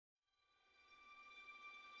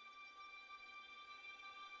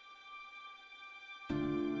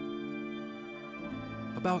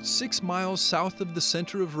About 6 miles south of the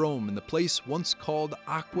center of Rome, in the place once called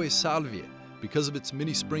Acque Salvie, because of its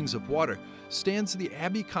many springs of water, stands the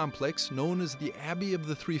Abbey complex known as the Abbey of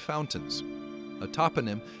the Three Fountains. A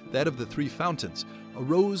toponym, that of the Three Fountains,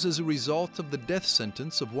 arose as a result of the death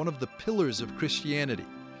sentence of one of the pillars of Christianity.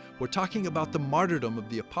 We're talking about the martyrdom of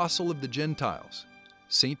the Apostle of the Gentiles,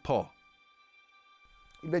 St. Paul.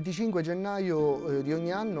 Il 25 gennaio di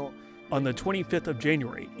ogni anno. On the 25th of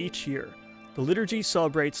January each year, the liturgy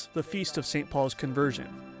celebrates the feast of St. Paul's conversion.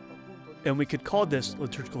 And we could call this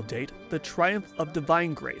liturgical date the triumph of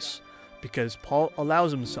divine grace, because Paul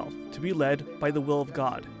allows himself to be led by the will of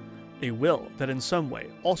God, a will that in some way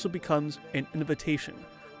also becomes an invitation,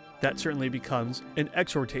 that certainly becomes an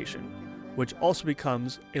exhortation, which also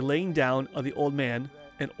becomes a laying down of the old man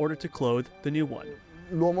in order to clothe the new one.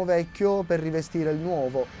 L'uomo vecchio per rivestire il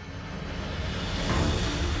nuovo.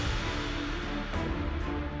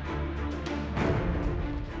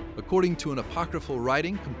 According to an apocryphal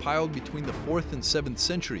writing compiled between the 4th and 7th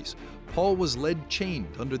centuries, Paul was led chained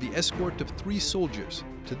under the escort of 3 soldiers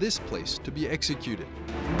to this place to be executed.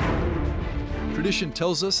 Tradition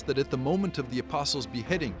tells us that at the moment of the apostle's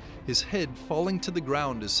beheading, his head falling to the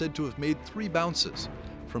ground is said to have made 3 bounces,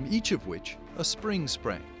 from each of which a spring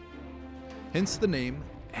sprang. Hence the name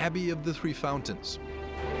Abbey of the Three Fountains.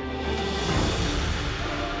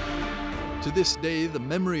 To this day, the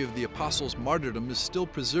memory of the apostle's martyrdom is still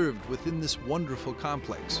preserved within this wonderful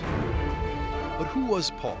complex. But who was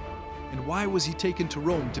Paul, and why was he taken to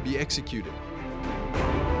Rome to be executed?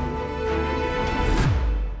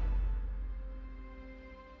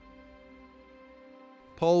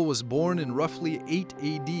 Paul was born in roughly 8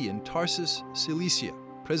 AD in Tarsus, Cilicia,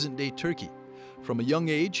 present-day Turkey. From a young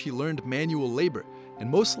age, he learned manual labor, and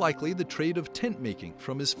most likely the trade of tent-making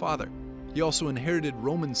from his father. He also inherited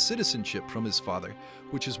Roman citizenship from his father,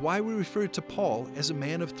 which is why we refer to Paul as a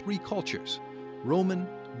man of 3 cultures: Roman,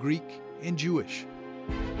 Greek, and Jewish.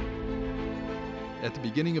 At the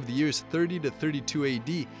beginning of the years 30 to 32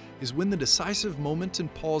 AD is when the decisive moment in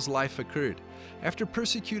Paul's life occurred. After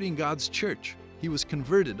persecuting God's church, he was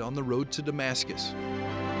converted on the road to Damascus.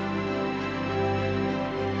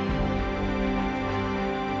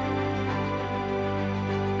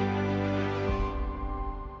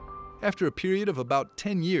 After a period of about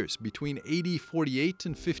 10 years between AD 48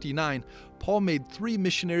 and 59, Paul made 3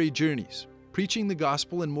 missionary journeys, preaching the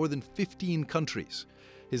gospel in more than 15 countries.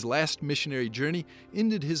 His last missionary journey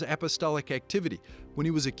ended his apostolic activity when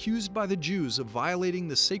he was accused by the Jews of violating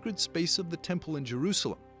the sacred space of the temple in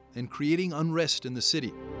Jerusalem and creating unrest in the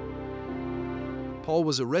city. Paul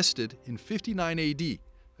was arrested in 59 AD,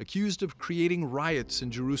 accused of creating riots in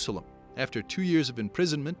Jerusalem. After 2 years of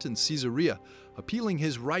imprisonment in Caesarea, appealing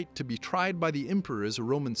his right to be tried by the emperor as a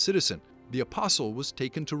Roman citizen, the apostle was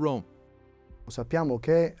taken to Rome. Sappiamo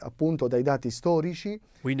che, appunto, dai dati storici.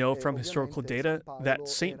 We know from historical data that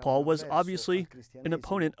St. Paul was obviously an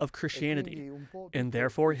opponent of Christianity, and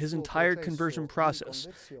therefore his entire conversion process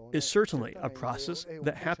is certainly a process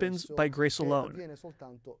that happens by grace alone.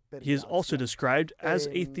 He is also described as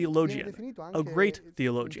a theologian, a great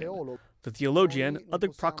theologian, the theologian of the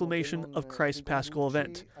proclamation of Christ's Paschal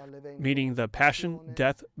event, meaning the passion,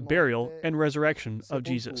 death, burial, and resurrection of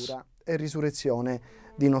Jesus. E risurrezione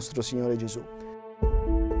di nostro Signore Gesù.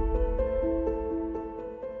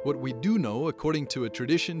 What we do know, according to a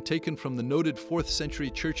tradition taken from the noted 4th century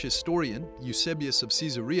church historian Eusebius of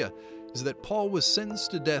Caesarea, is that Paul was sentenced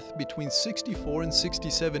to death between 64 and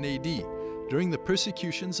 67 AD during the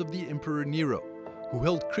persecutions of the Emperor Nero, who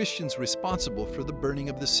held Christians responsible for the burning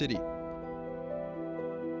of the city.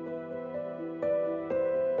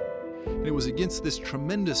 And it was against this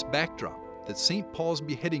tremendous backdrop that St. Paul's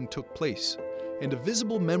beheading took place, and a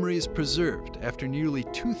visible memory is preserved after nearly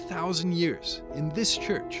 2,000 years in this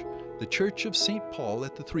church, the Church of St. Paul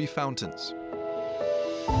at the Three Fountains.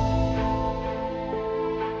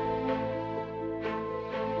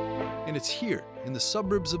 And it's here, in the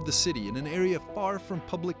suburbs of the city, in an area far from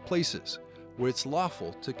public places, where it's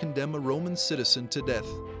lawful to condemn a Roman citizen to death,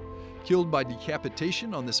 killed by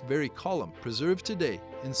decapitation on this very column preserved today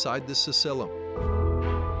inside the Caecellum.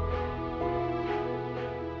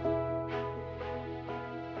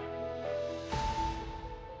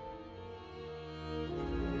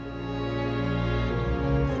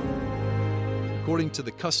 According to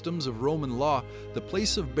the customs of Roman law, the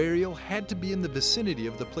place of burial had to be in the vicinity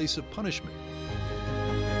of the place of punishment.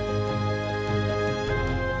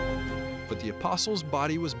 But the apostle's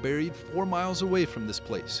body was buried 4 miles away from this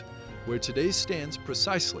place, where today stands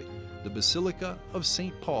precisely the Basilica of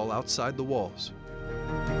St. Paul outside the walls.